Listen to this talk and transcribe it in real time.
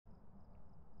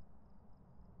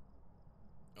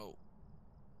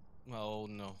Oh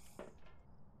no.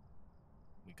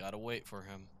 We gotta wait for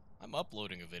him. I'm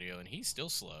uploading a video and he's still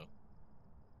slow.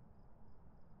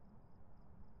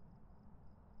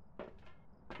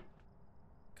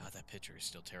 God, that picture is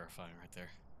still terrifying right there.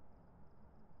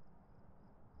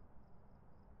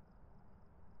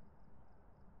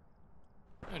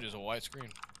 Oh, just a white screen.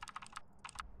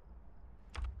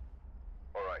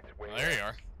 Alright, Oh, there you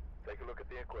are. take a look at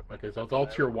the equipment. Okay, so it's all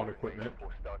tier 1 equipment.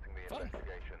 Before starting the Fun.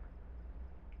 investigation.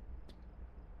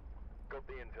 Got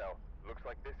the intel. Looks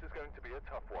like this is going to be a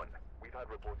tough one. We've had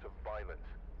reports of violence,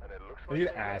 and it looks I like need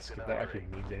they to ask left if in that a actually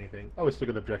hurry. means anything. Oh, we still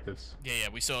got objectives. Yeah,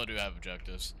 we still do have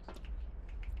objectives.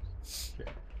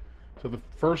 Okay. So the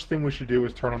first thing we should do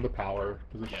is turn on the power.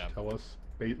 Does it Yeah. tell us?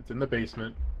 It's in the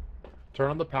basement. Turn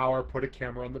on the power, put a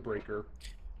camera on the breaker.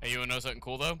 Hey, you wanna know something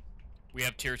cool though? We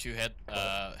have tier 2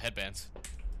 headbands.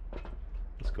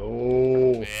 Let's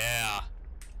go. Yeah.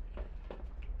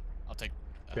 I'll take.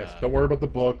 Yes, don't worry about the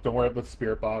book. Don't worry about the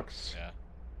spirit box. Yeah.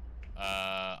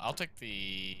 I'll take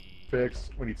the. Fix.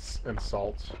 We need and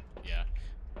salt. Yeah.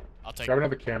 I'll take. Grab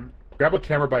another Grab a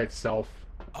camera by itself.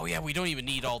 Oh yeah, we don't even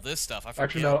need all this stuff. I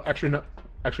forget. Actually, no.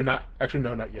 Actually,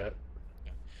 no, not yet.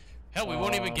 Hell, we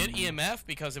won't even get EMF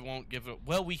because it won't give it.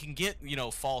 Well, we can get, you know,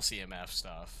 false EMF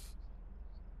stuff.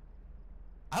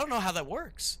 I don't know how that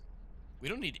works. We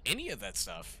don't need any of that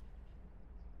stuff.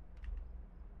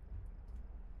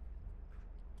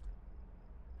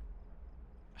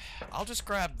 I'll just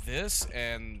grab this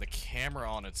and the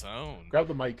camera on its own. Grab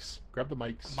the mics. Grab the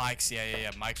mics. Mics,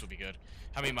 yeah. Mics would be good.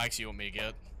 How many mics do you want me to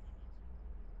get?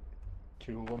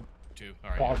 2 of them. 2. All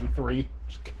right. Possibly 3.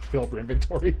 Just fill up your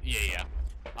inventory. Yeah.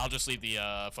 I'll just leave the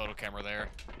photo camera there.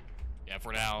 Yeah,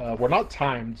 for now. We're not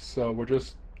timed, so we're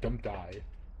just don't die.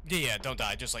 Yeah, don't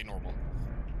die, just like normal.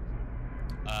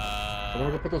 I'm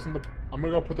gonna go put this in the. I'm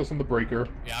gonna go put this in the breaker.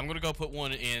 Yeah, I'm gonna go put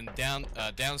one in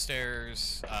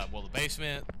downstairs. Well, the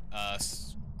basement,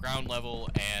 ground level,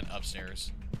 and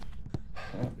upstairs.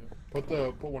 Put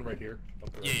one right here.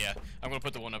 Yeah. I'm gonna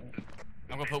put the one up.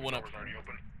 I'm gonna put one up.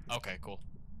 Okay, cool.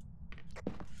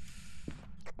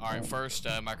 All right, first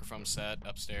microphone set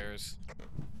upstairs.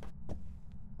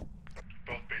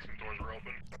 Both basement doors are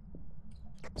open.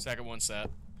 Second one set.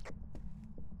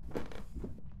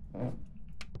 Okay.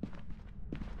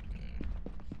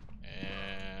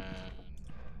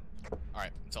 And all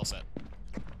right, it's all set.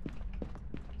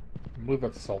 Move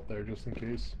that salt there just in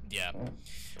case. Yeah,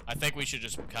 I think we should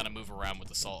just kind of move around with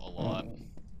the salt a lot.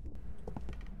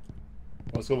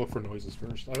 Let's go look for noises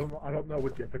first. I don't know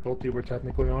what difficulty we're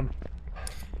technically on.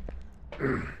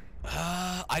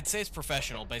 I'd say it's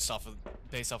professional based off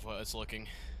what it's looking.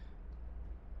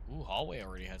 Ooh, hallway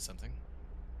already had something.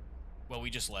 Well, we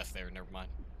just left there. Never mind.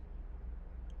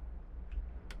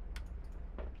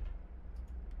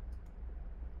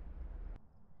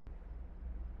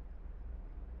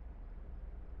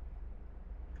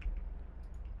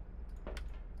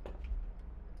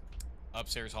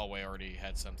 Upstairs hallway already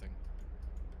had something.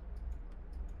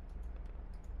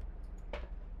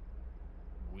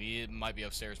 We might be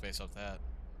upstairs based off that.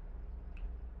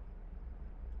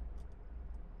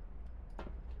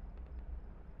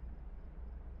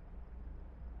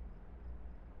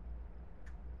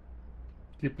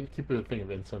 Keep a thing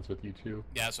of incense with you too.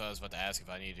 Yeah, that's what I was about to ask, if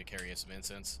I needed to carry some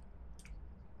incense.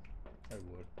 I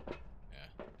would.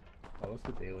 Yeah. Oh, what's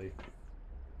the daily?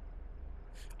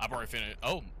 I've already finished.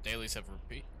 Oh, dailies have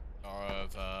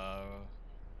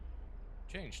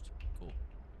changed. Cool.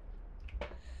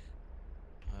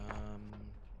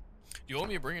 Do you want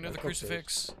me to bring another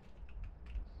crucifix?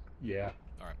 Yeah.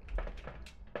 All right.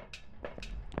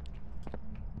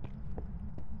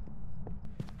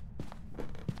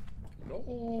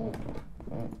 No.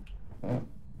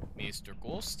 Mr.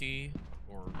 Ghosty,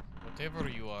 or whatever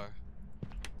you are.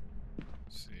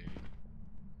 Let's see.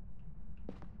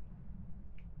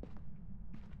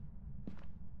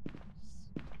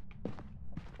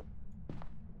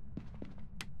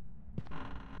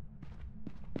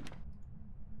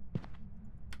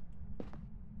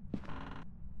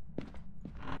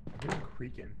 I'm hearing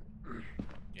creaking.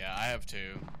 Yeah, I have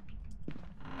two.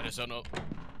 I just don't know. Oh,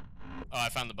 I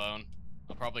found the bone.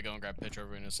 I'll probably go and grab a picture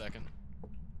of it in a second.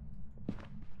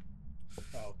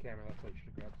 Oh, camera. That's what you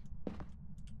should grab.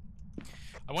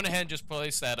 I went ahead and just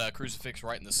placed that crucifix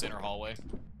right in the center hallway,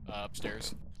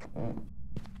 upstairs.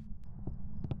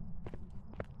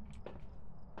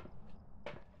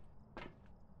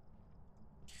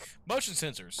 Motion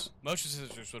sensors. Motion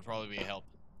sensors would probably be a help.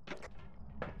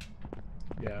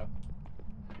 Yeah.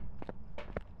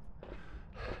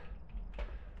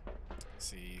 Let's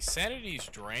see, sanity's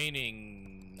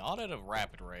draining not at a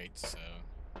rapid rate, so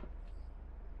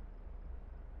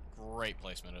great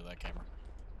placement of that camera.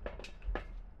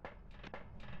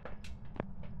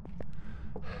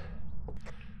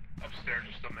 Upstairs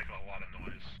are still making a lot of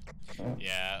noise.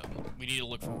 Yeah, we need to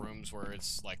look for rooms where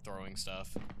it's like throwing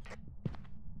stuff.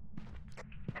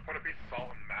 I put a piece of salt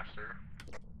in the master.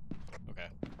 Okay.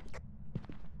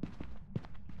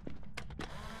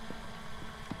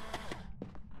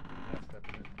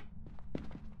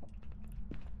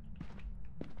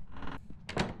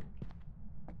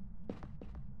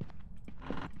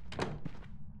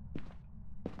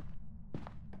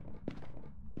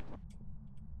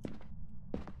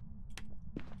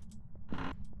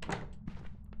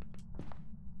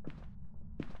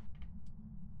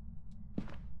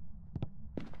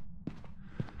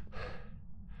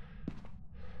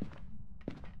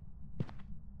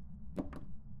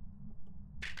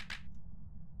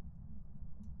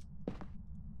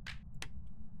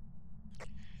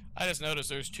 I just noticed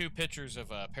there's 2 pictures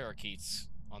of parakeets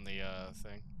on the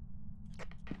thing.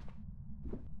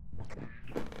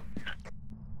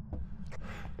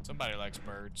 Somebody likes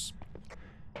birds.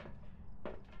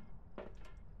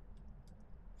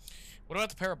 What about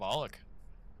the parabolic?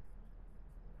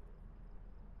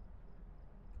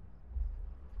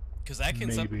 Because that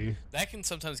can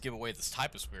sometimes give away this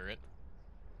type of spirit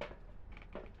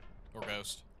or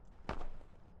ghost.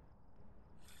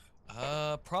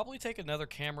 Probably take another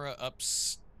camera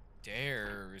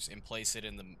upstairs and place it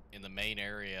in the main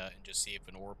area and just see if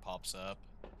an orb pops up.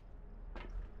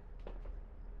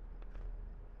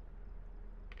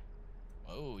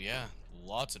 Oh yeah,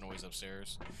 lots of noise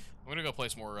upstairs. I'm gonna go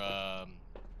place more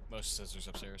motion sensors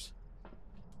upstairs.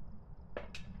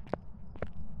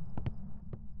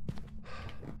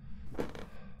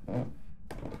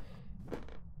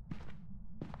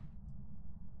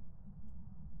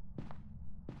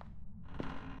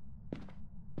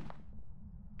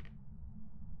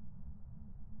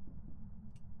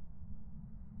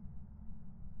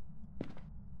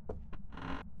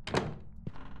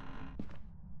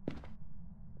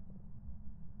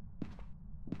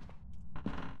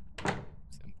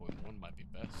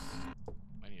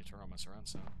 Surround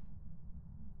sound.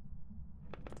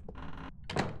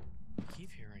 I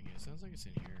keep hearing it. Sounds like it's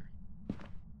in here.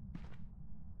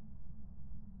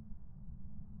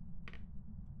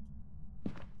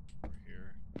 Over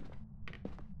here.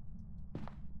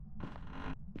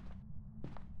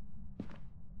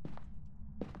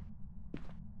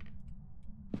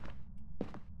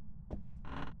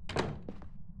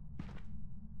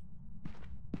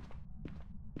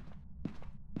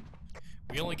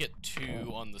 We only get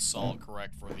 2 on the salt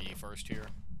correct for the first tier.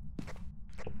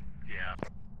 Yeah.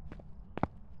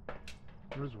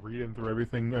 I'm just reading through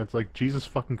everything. It's like, Jesus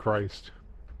fucking Christ.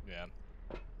 Yeah.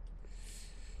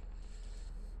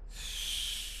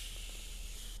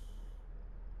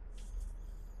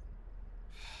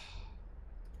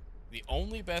 The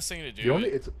only best thing to do...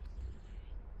 It's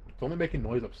only making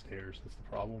noise upstairs. That's the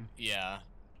problem. Yeah.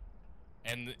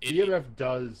 And the EMF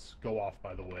does go off,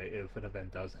 by the way, if an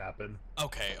event does happen.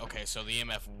 Okay, so the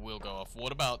EMF will go off.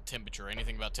 What about temperature?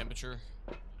 Anything about temperature?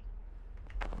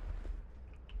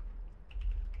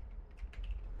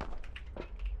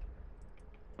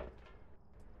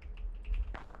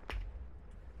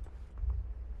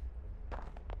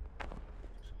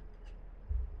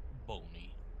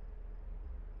 Bony.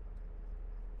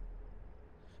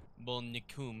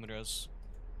 Bonicumras.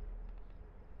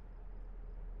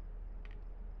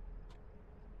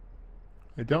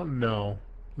 I don't know.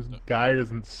 This guy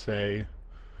doesn't say.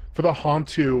 For the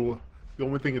Hantu, the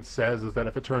only thing it says is that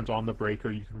if it turns on the breaker,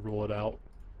 you can rule it out.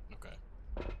 Okay.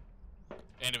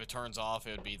 And if it turns off,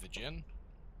 it would be the Jinn?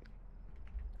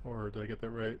 Or did I get that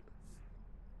right?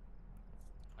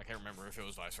 I can't remember if it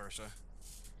was vice versa.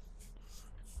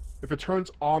 If it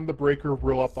turns on the breaker,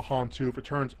 rule out the Hantu. If it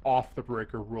turns off the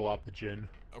breaker, rule out the Jinn.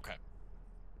 Okay.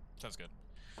 Sounds good.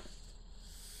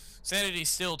 Sanity's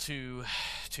still too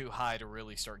high to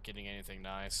really start getting anything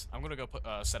nice. I'm gonna go put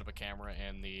set up a camera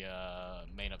in the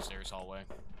main upstairs hallway.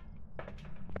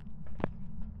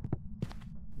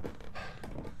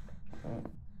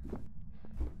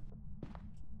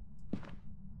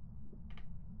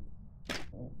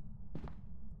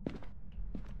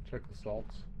 Check the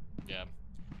salts. Yeah.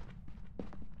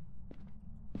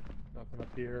 Nothing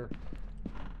up here.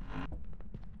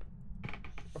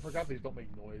 I forgot these don't make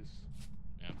noise.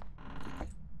 Yeah.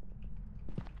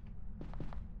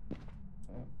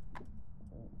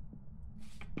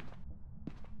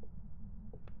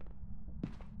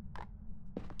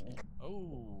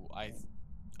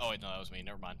 Oh, wait, no, that was me.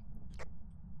 Never mind.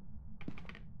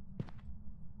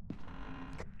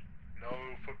 No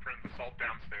footprint of the salt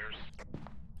downstairs.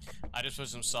 I just put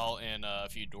some salt in a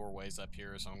few doorways up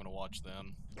here, so I'm gonna watch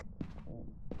them.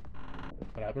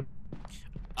 What happened?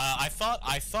 I thought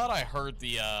I heard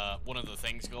the one of the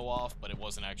things go off, but it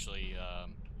wasn't actually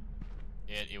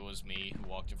it was me who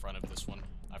walked in front of this one.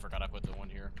 I forgot I put the one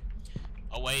here.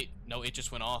 Oh wait, no, it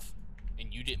just went off,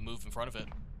 and you didn't move in front of it.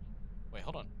 Wait,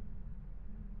 hold on.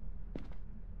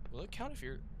 Will it count if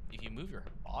you move your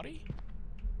body?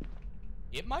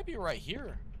 It might be right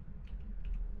here.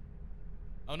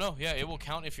 Oh no, yeah, it will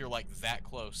count if you're like that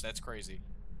close. That's crazy.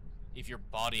 If your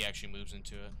body actually moves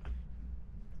into it.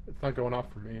 It's not going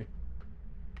off for me.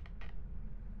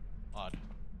 Odd.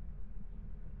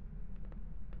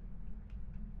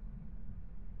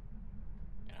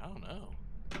 Yeah, I don't know.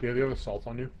 Do you have the other salt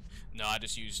on you? No, I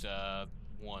just used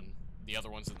one. The other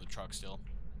one's in the truck still.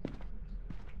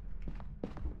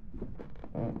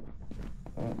 Oh,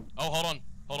 hold on.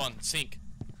 Hold on. Sink.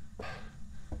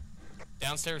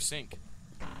 Downstairs sink.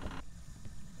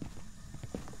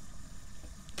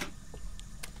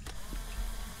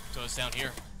 So it's down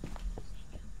here.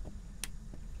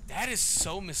 That is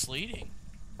so misleading.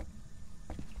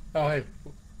 Oh, hey.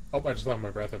 Oh, I just lost my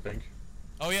breath, I think.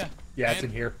 Oh, yeah. Yeah, it's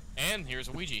in here. And here's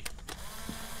a Ouija.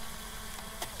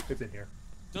 It's in here.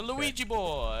 The Luigi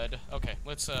board. Okay,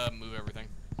 let's move everything.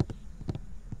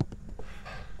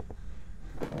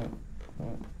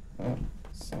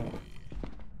 Let's see.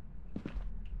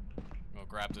 We'll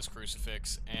grab this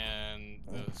crucifix and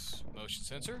this motion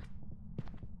sensor.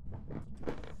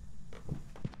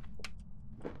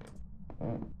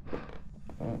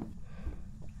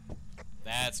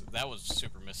 That was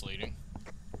super misleading.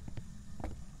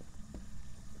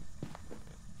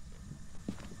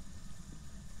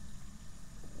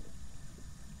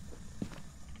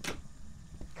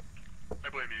 I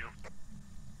blame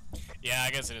you. Yeah,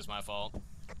 I guess it is my fault.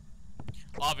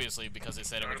 Obviously, because they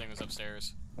said everything was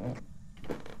upstairs.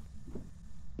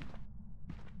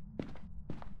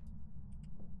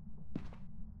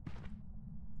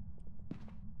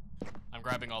 I'm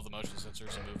grabbing all the motion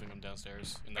sensors and moving them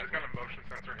downstairs. In I that just got a motion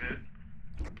sensor hit.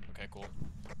 Okay, cool.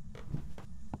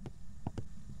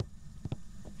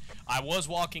 I was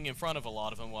walking in front of a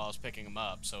lot of them while I was picking them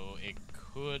up, so it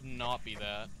could not be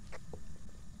that.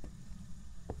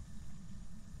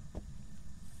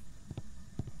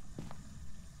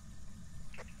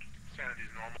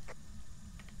 Sanity's normal.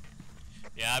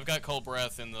 Yeah, I've got cold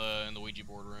breath in the Ouija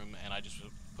board room, and I just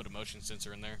put a motion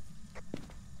sensor in there.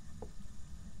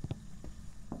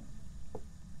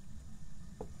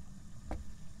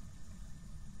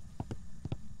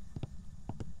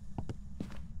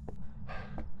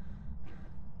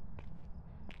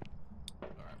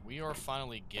 Alright, we are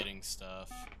finally getting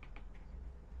stuff.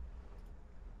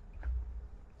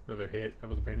 Another hit. I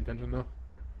wasn't paying attention, though.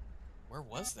 Where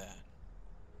was that?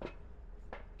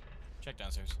 Check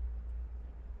downstairs.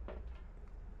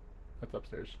 That's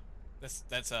upstairs.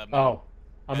 That's Oh.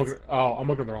 I'm That's- looking. Oh, I'm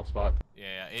looking in the wrong spot.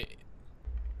 yeah,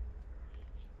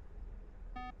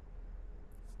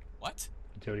 What?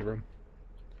 Utility room.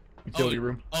 Utility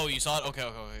room. Oh, you saw it? Okay,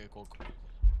 cool.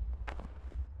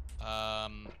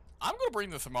 I'm gonna bring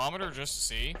the thermometer just to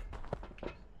see.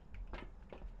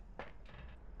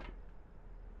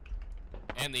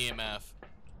 And the EMF.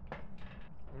 I'm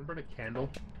gonna burn a candle,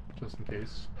 just in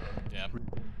case. Yeah.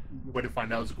 Way to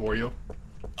find out it's Goryo.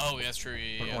 Oh, yeah, that's true.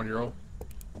 Yeah. On your own.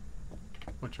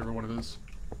 Whichever one it is.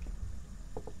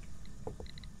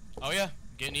 Oh, yeah.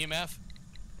 Getting EMF.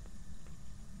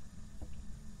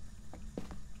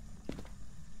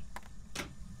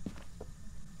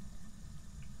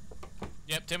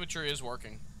 Yep, temperature is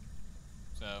working.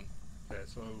 So. Okay,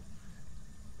 so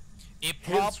It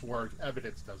his work,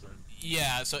 evidence doesn't.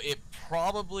 Yeah, so it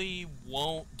probably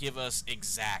won't give us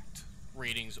exact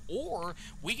readings, or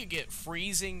we could get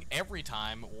freezing every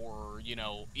time, or, you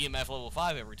know, EMF level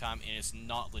 5 every time, and it's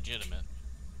not legitimate.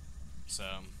 So,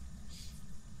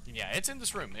 yeah, it's in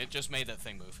this room. It just made that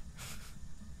thing move.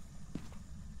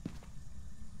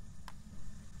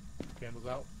 Candles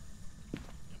out.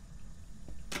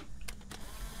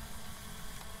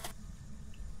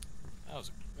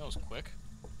 That was quick.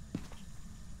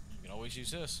 You can always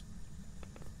use this.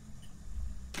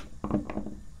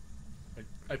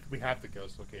 We have the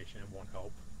ghost location. It won't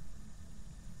help.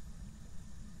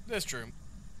 That's true.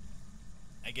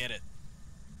 I get it.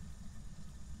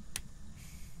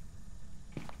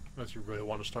 Unless you really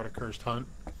want to start a cursed hunt.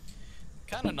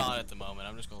 Kind of not at the moment.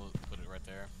 I'm just going to put it right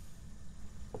there.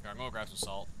 Here, I'm going to grab some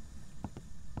salt.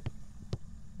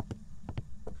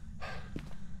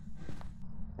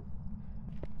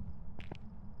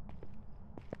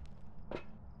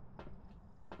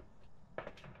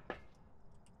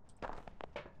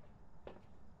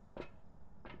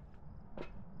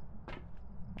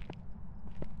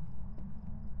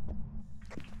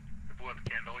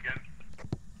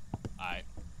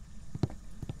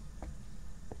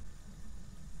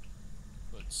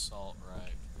 assault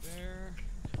right there.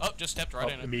 Oh, just stepped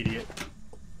right in it. Immediate.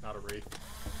 Not a wraith.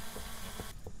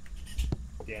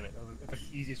 Damn it. That's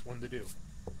the easiest one to do.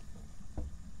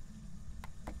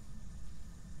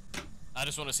 I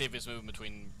just want to see if it's moving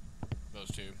between those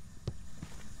two.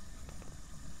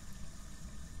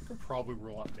 We can probably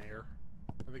roll out Mayor.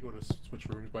 I think it would have switched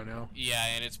rooms by now. Yeah,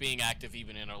 and it's being active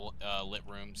even in a lit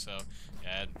room, so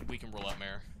yeah, we can roll out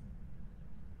Mayor.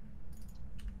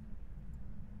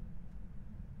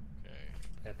 Okay.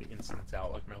 At the instance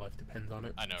out, like my life depends on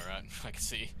it. I know, right? I can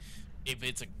see. If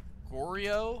it's a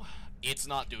Goryo, it's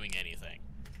not doing anything.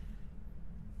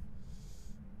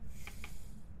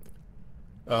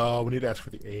 We need to ask for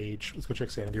the age. Let's go check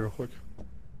Sandy real quick.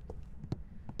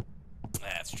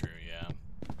 That's true, yeah.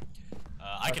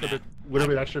 I can.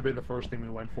 Literally, that should have been the first thing we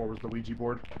went for was the Ouija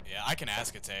board. Yeah, I can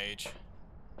ask its age.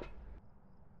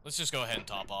 Let's just go ahead and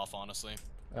top off, honestly.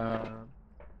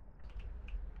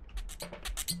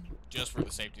 Just for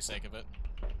the safety sake of it.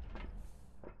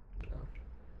 Yeah.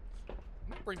 I'm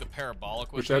gonna bring the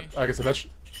parabolic with Which, me. like I said, that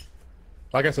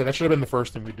should have been the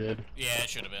first thing we did. Yeah, it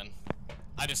should have been.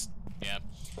 Yeah.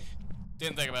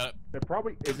 Didn't think about it. It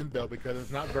probably isn't though because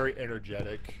it's not very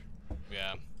energetic.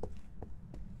 Yeah.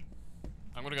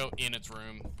 I'm gonna go in its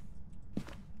room.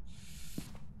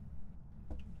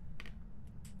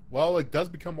 Well, it does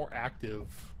become more active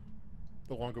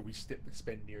the longer we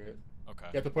spend near it. Okay.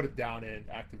 You have to put it down and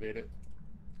activate it.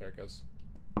 There it goes.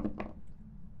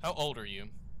 How old are you?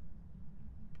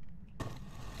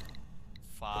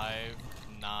 5,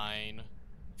 9,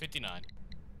 59.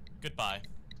 Goodbye.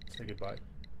 Say goodbye.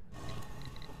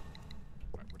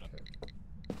 Alright, we're done.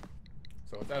 Okay.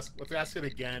 So let's ask it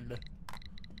again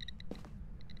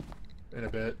in a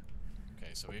bit.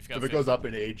 Okay, so we've got. If it goes up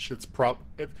in age, it's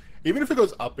even if it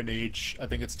goes up in age, I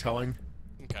think it's telling.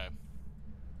 Okay.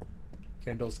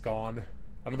 Candle's gone.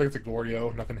 I don't think it's a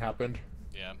Goryo. Nothing happened.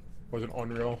 Yeah. Was it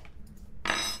Unreal?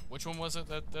 Which one was it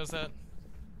that does that?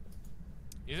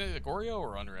 Is it the Goryo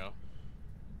or Unreal?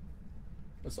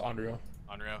 It's Unreal.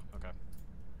 Unreal. Okay.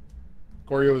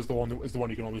 Goryo is the one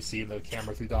you can only see in the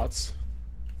camera 3 dots.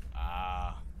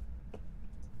 Ah.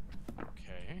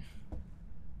 Okay.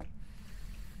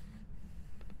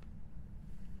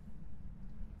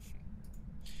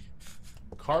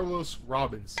 Carlos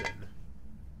Robinson.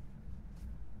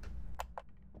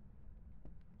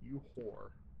 You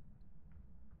whore.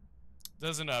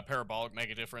 Doesn't parabolic make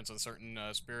a difference on certain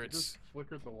It spirits? just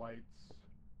flickered the lights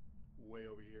way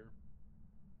over here.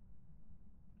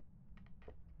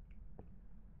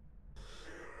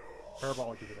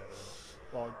 Parabolic is an evidence.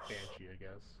 Well, Banshee, I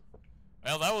guess.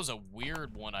 Well, that was a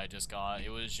weird one I just got. It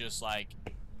was just like...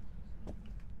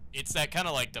 It's that kind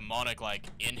of like demonic, like,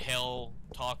 inhale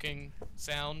talking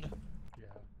sound.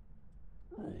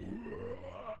 Yeah.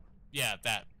 Yeah,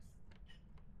 that.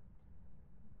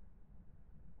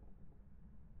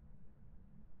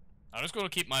 I'm just going to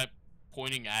keep my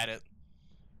pointing at it.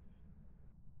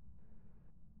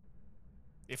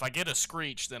 If I get a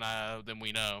screech, then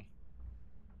we know.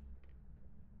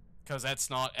 Because that's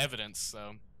not evidence,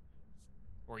 so...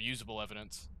 Or usable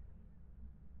evidence.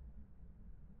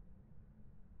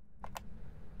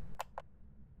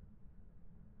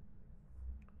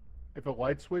 If a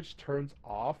light switch turns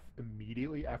off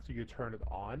immediately after you turn it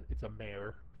on, it's a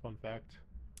mare. Fun fact.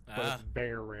 But it's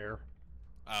very rare.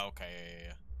 Oh, okay,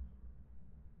 yeah.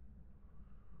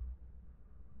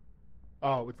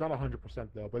 Oh, it's not 100%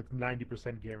 though, but it's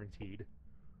 90% guaranteed.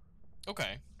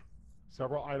 Okay.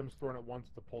 Several items thrown at once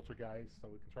with the poltergeist, so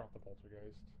we can turn off the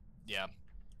poltergeist. Yeah.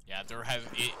 Yeah, there has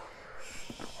it.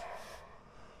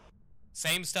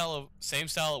 Same style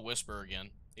of whisper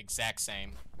again. Exact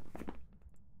same.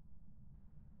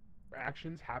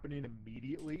 Actions happening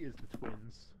immediately is the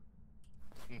twins.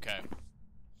 Okay.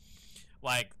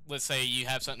 Like, let's say you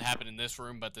have something happen in this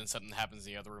room, but then something happens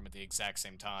in the other room at the exact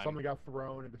same time. Something got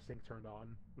thrown and the sink turned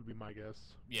on, would be my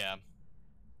guess. Yeah.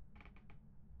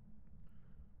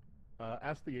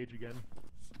 Ask the age again.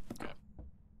 Okay.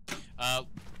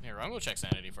 Here, I'm gonna check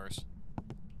sanity first.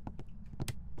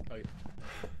 Oh, yeah.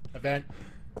 Event.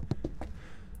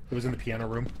 It was in the piano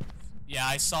room. Yeah,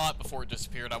 I saw it before it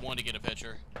disappeared. I wanted to get a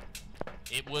picture.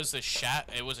 It was a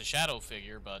shadow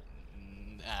figure, but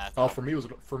oh, for me it was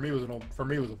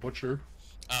a butcher.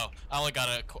 Oh, I only got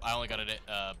a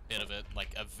bit of it,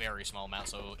 like a very small amount,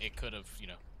 so it could have, you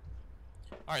know.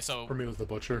 All right, so for me it was the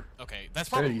butcher. Okay, that's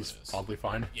probably Sanity's what it is. oddly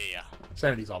fine. Yeah.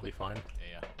 Sanity's oddly fine.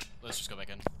 Yeah. Let's just go back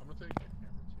in. I'm gonna take camera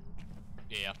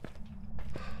 2. Yeah.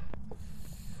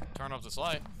 Turn off this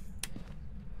light.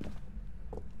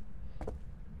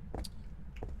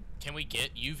 Can we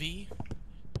get UV?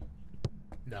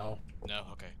 No. No.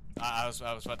 Okay. I was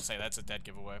about to say that's a dead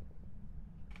giveaway.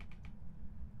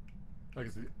 I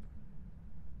can see.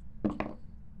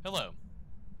 Hello.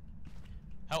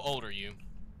 How old are you?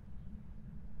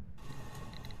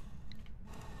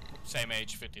 Same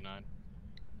age, 59.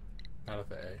 Not at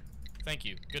the A. Thank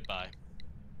you. Goodbye.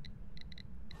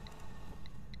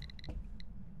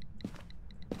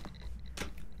 Do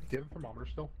you have a thermometer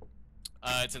still?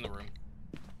 It's in the room.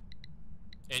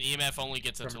 And EMF only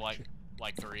gets up to Temperature.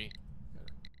 like 3.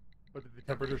 But did the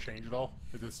temperature change at all?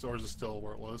 Or is it still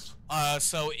where it was?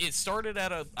 So it started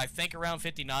at I think around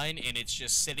 59, and it's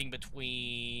just sitting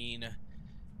between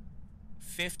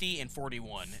 50 and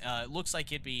 41. It looks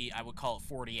like it'd be, I would call it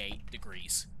 48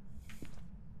 degrees.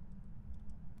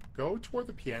 Go toward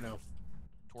the piano.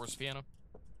 Towards the piano?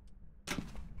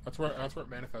 That's where it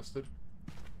manifested.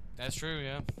 That's true,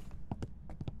 yeah.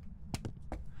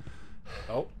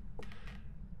 Oh.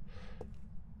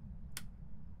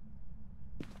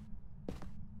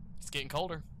 It's getting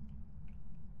colder.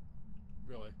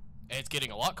 Really? And it's getting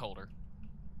a lot colder.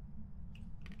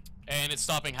 And it's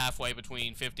stopping halfway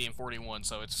between 50 and 41,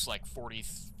 so it's like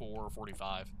 44,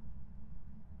 45.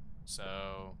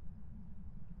 So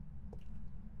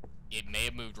it may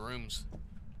have moved rooms.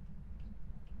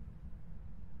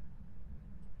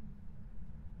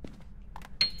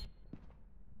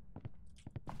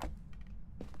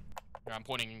 Here, I'm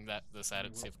pointing this at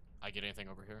it to see if I get anything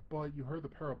over here. Well, you heard the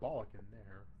parabolic in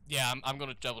there. Yeah, I'm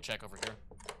gonna double check over here.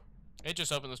 It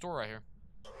just opened this door right here.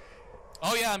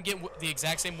 Oh yeah, I'm getting the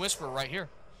exact same whisper right here.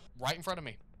 Right in front of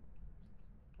me.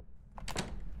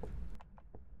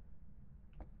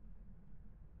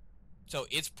 So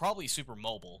it's probably super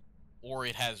mobile, or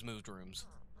it has moved rooms.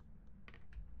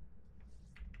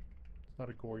 It's not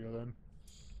a Goryo then.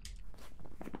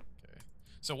 Okay.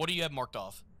 So what do you have marked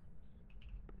off?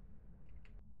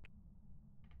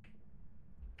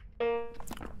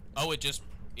 Oh, it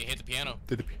hit the piano.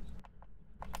 Did the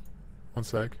One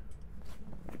sec.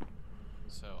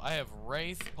 So I have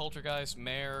Wraith, Poltergeist,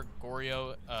 Mare,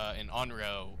 Goryo, and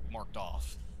Onryo marked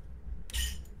off.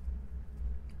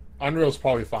 Unreal's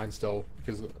probably fine still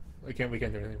because we can't do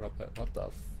anything about that. What the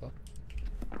fuck?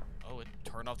 Oh, it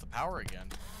turned off the power again.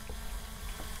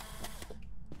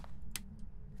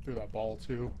 Threw that ball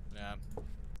too. Yeah.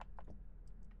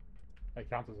 That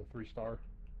counts as a 3-star.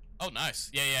 Oh, nice.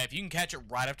 Yeah, yeah. If you can catch it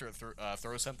right after it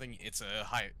throws something, it's a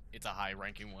high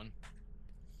ranking one.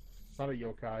 It's not a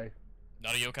yokai.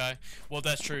 Not a yokai. Well,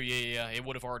 that's true. Yeah, yeah. It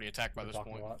would have already attacked by this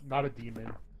point. Not a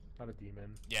demon. Not a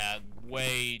demon. Yeah,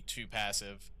 way too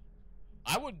passive.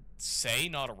 I would say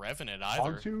not a revenant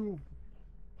either.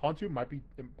 Hantu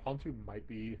might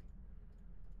be.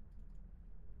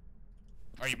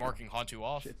 Are you marking Hantu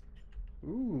off? Shit.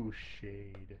 Ooh,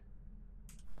 shade.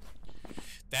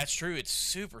 That's true. It's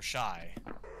super shy.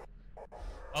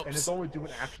 Oh, And it's only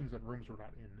doing actions in rooms we're not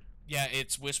in. yeah,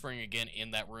 it's whispering again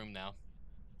in that room now.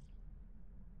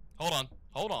 Hold on.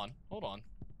 Hold on. Hold on.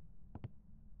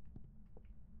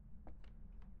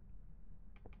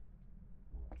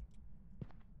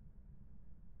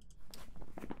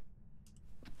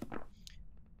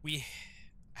 We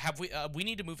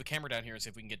need to move a camera down here and see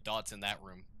if we can get dots in that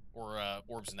room or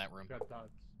orbs in that room. I've got dots.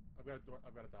 I've got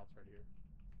a dots right here.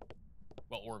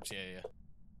 Well, orbs, yeah, yeah.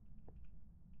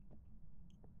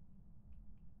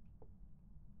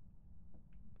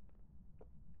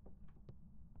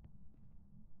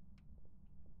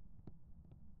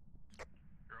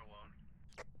 You're alone.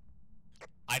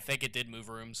 I think it did move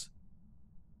rooms.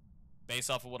 Based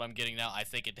off of what I'm getting now, I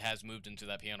think it has moved into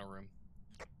that piano room.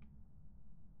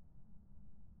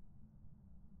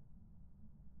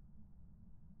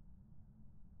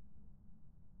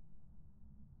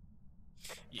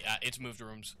 Yeah, it's moved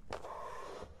rooms.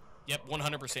 Yep,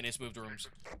 100% it's moved rooms.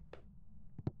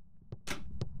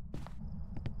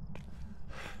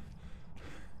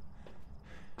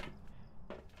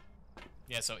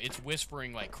 Yeah, so it's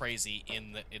whispering like crazy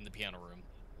in the piano room.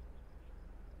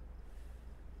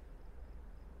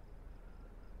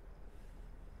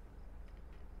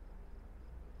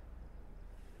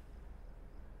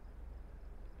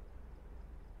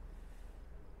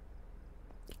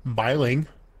 Biling.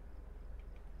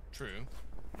 True.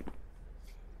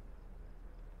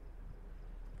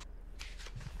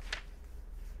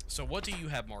 So what do you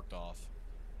have marked off?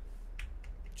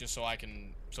 Just so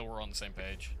so we're on the same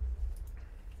page.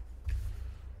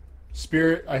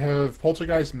 Spirit, I have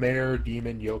Poltergeist, Mare,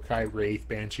 Demon, Yokai, Wraith,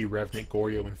 Banshee, Revenant,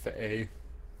 Goryo, and Fae.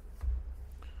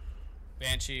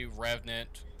 Banshee,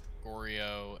 Revenant,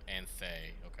 Goryo, and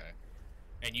Fae. Okay.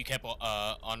 And you kept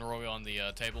Onroy on the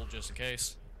table just in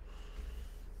case?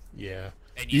 Yeah.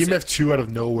 And you EMF 2 out of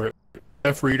nowhere.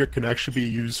 EMF reader can actually be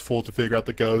useful to figure out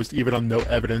the ghost, even on no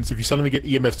evidence. If you suddenly get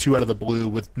EMF 2 out of the blue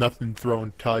with nothing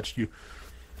thrown, touched, you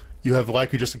have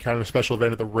likely just encountered a special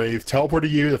event at the rave. Teleport to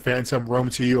you, the phantom roam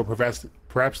to you, or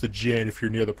perhaps the djinn if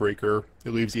you're near the breaker.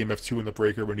 It leaves EMF 2 in the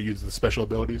breaker when you use the special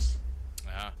abilities.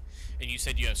 And you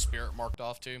said you have spirit marked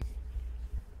off too?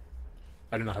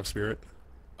 I do not have spirit.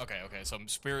 Okay, so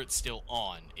spirit's still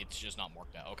on. It's just not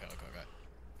marked out. Okay.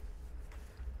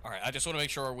 Alright, I just want to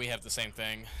make sure we have the same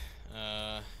thing.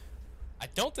 I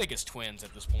don't think it's twins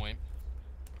at this point.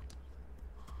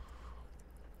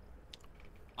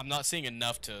 I'm not seeing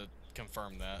enough to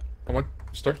confirm that. I'm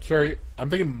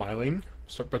thinking Myling,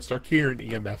 but start carrying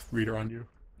an EMF reader on you.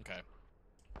 Okay.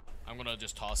 I'm gonna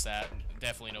just toss that.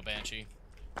 Definitely no Banshee.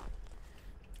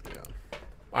 Yeah.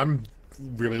 I'm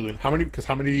really... How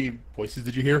many voices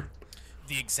did you hear?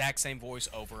 The exact same voice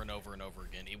over and over and over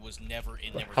again. It was never...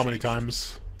 How many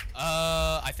times?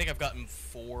 I think I've gotten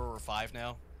 4 or 5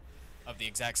 now. Of the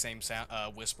exact same sound,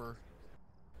 whisper.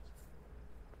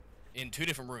 In 2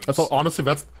 different rooms. Honestly,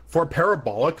 that's... For a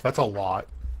parabolic, that's a lot.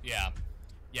 Yeah.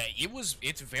 Yeah,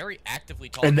 it's very actively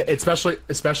talking. And especially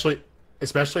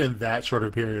in that short of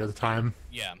a period of time.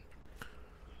 Yeah.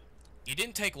 It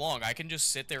didn't take long. I can just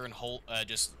sit there and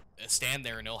just stand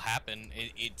there and it'll happen.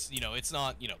 It's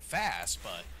not, fast,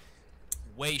 but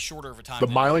way shorter of a time. The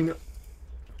Myling...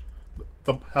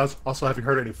 Also, have you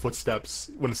heard any footsteps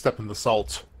when it stepped in the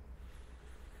salt?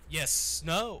 Yes.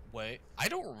 No. Wait. I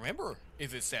don't remember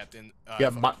if it stepped in.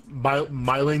 Yeah,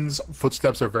 Myling's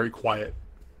footsteps are very quiet.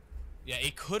 Yeah,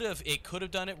 it could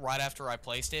have done it right after I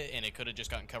placed it, and it could have just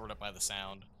gotten covered up by the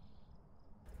sound.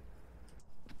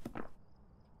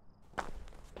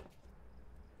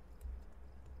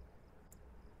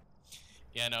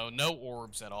 Yeah, no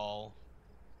orbs at all.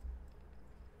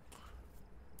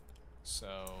 So,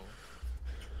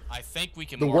 I think we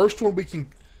can. The worst one we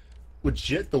can,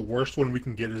 legit, the worst one we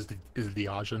can get is the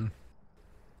Ajin.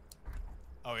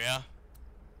 Oh yeah.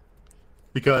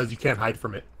 Because you can't hide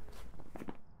from it.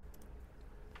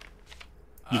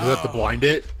 You just have to blind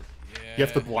it. Yeah. You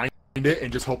have to blind it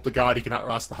and just hope to God he can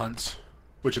outlast the hunt.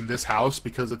 Which in this house,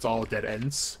 because it's all dead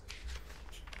ends.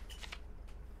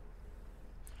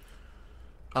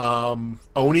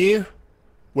 Oni,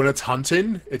 when it's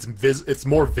hunting, it's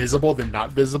more visible than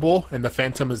not visible, and the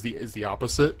Phantom is the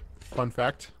opposite. Fun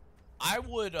fact. I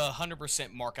would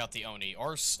 100% mark out the Oni.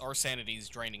 Our sanity's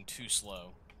draining too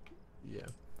slow. Yeah.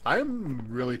 I'm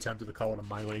really tempted to call it a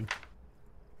Myling.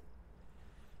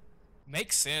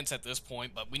 Makes sense at this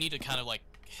point, but we need to kind of like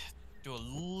do a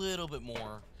little bit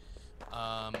more.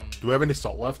 Do we have any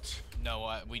salt left?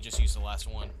 No, we just used the last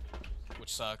one,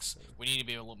 which sucks. We need to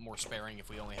be a little more sparing if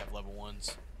we only have level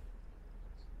 1s.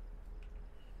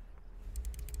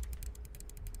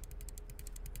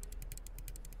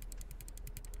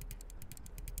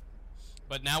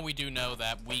 But now we do know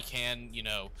that we can,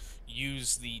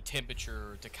 use the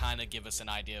temperature to kind of give us an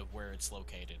idea of where it's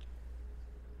located.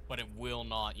 But it will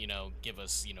not, give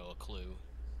us, a clue.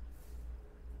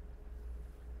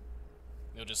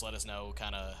 It'll just let us know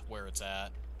kind of where it's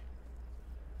at.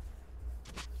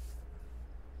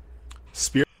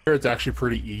 Spirit's actually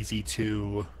pretty easy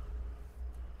to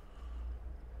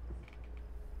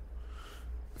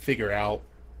figure out.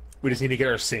 We just need to get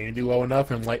our sanity low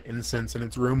enough and light incense in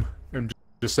its room and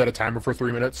just set a timer for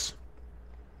 3 minutes.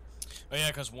 Oh yeah,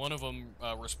 because one of them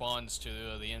responds to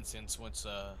the incense once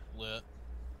lit.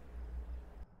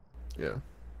 Yeah.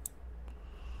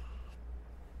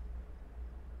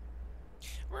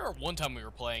 I remember one time we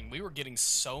were playing, we were getting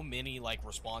so many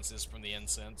responses from the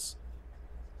incense.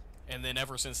 And then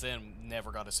ever since then,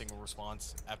 never got a single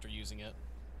response after using it.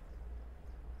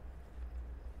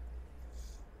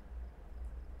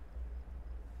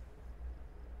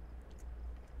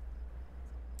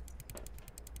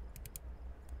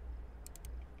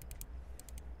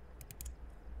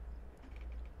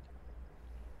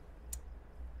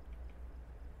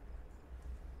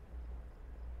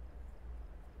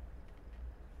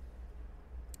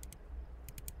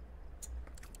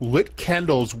 Lit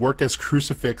candles work as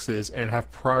crucifixes and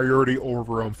have priority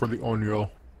over them for the Onryo.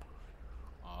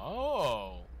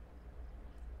 Oh.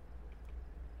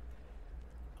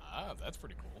 Ah, that's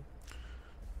pretty cool.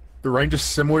 The range is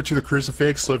similar to the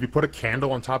crucifix, so if you put a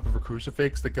candle on top of a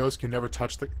crucifix, the ghost can never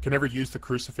use the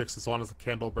crucifix as long as the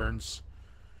candle burns.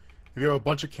 If you have a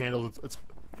bunch of candles,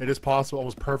 it is possible to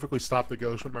almost perfectly stop the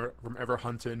ghost from ever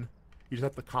hunting. You just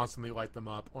have to constantly light them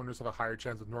up. Owners have a higher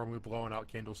chance of normally blowing out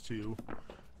candles too.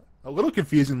 A little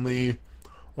confusingly,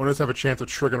 owners have a chance of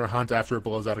triggering a hunt after it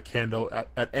blows out a candle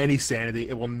at any sanity.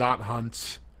 It will not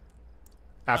hunt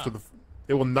after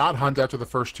the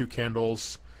first 2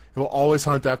 candles. It will always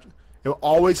hunt after. It'll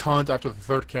always hunt after the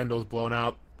third candle is blown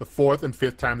out. The fourth and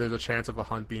fifth time there's a chance of a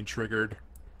hunt being triggered.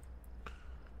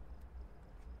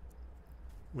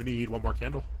 We need one more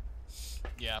candle.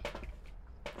 Yeah.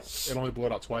 It only blew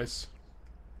it out twice.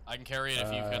 I can carry it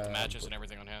if you've got the matches and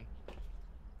everything on hand.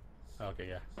 Okay,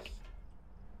 yeah.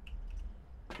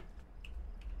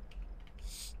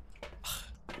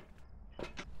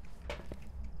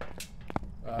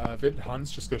 If it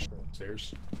hunts, just go straight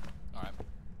upstairs. Alright.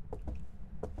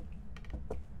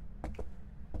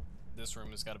 This room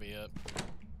has got to be it.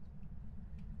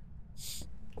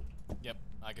 Yep,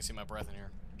 I can see my breath in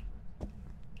here.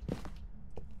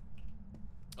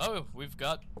 Oh, we've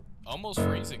got almost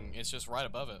freezing. It's just right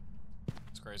above it.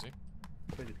 It's crazy.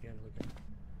 Play it again, okay.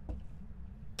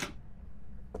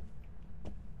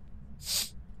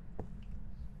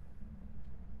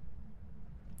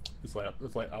 This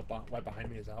light out right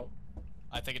behind me is out.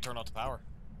 I think it turned off the power.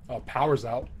 Oh, power's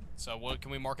out. So what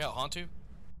can we mark out? Hantu?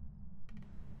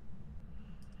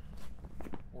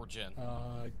 Or Jin?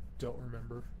 I don't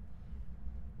remember.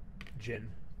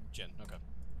 Jin. Jin, okay.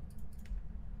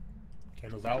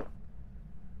 Candle's out.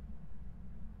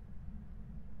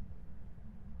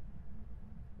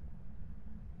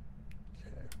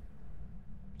 Okay.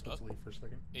 Let's leave for a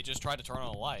second. It just tried to turn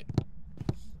on a light.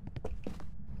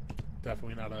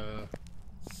 Definitely not a...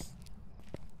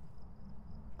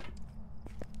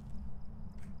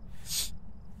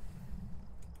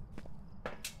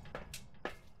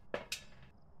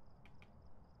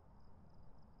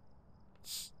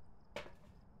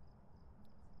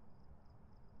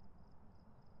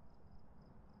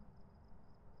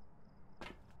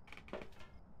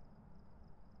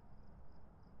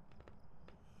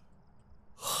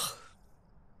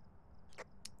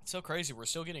 It's so crazy. We're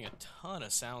still getting a ton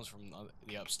of sounds from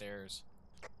the upstairs.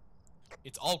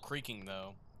 It's all creaking,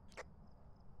 though.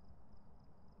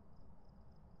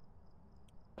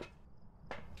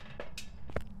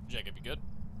 Jacob, you good?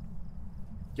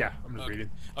 Yeah, I'm just reading.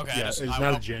 Okay, Yeah, it's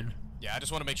not a Jin. Yeah, I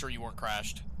just want to make sure you weren't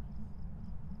crashed.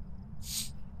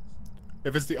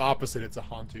 If it's the opposite, it's a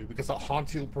Hantu, because a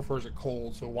Hantu prefers it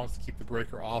cold, so it wants to keep the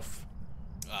breaker off.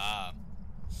 Ah.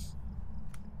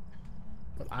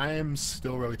 But I'm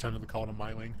still really tempted to call it a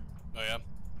Myling. Oh, yeah?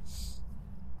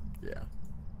 Yeah.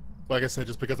 Like I said,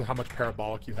 just because of how much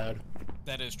parabolic you had.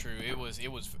 That is true.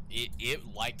 It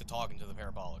liked the talking to the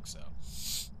parabolic, so.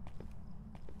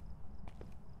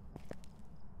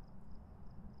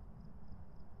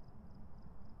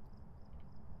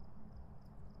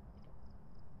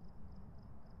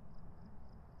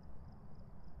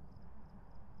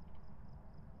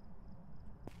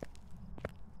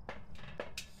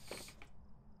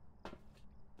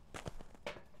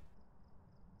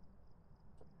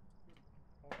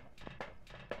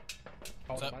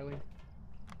 Call What's it up? a Myling?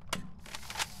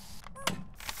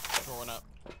 Throwing up.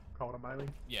 Call it a Myling?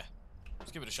 Yeah.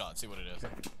 Let's give it a shot, see what it is.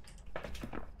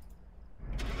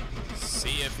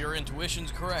 See if your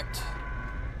intuition's correct.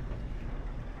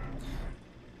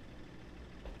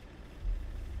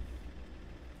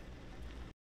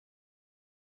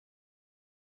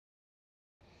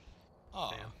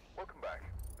 Oh. Welcome back.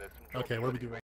 There's some Okay, what do we do?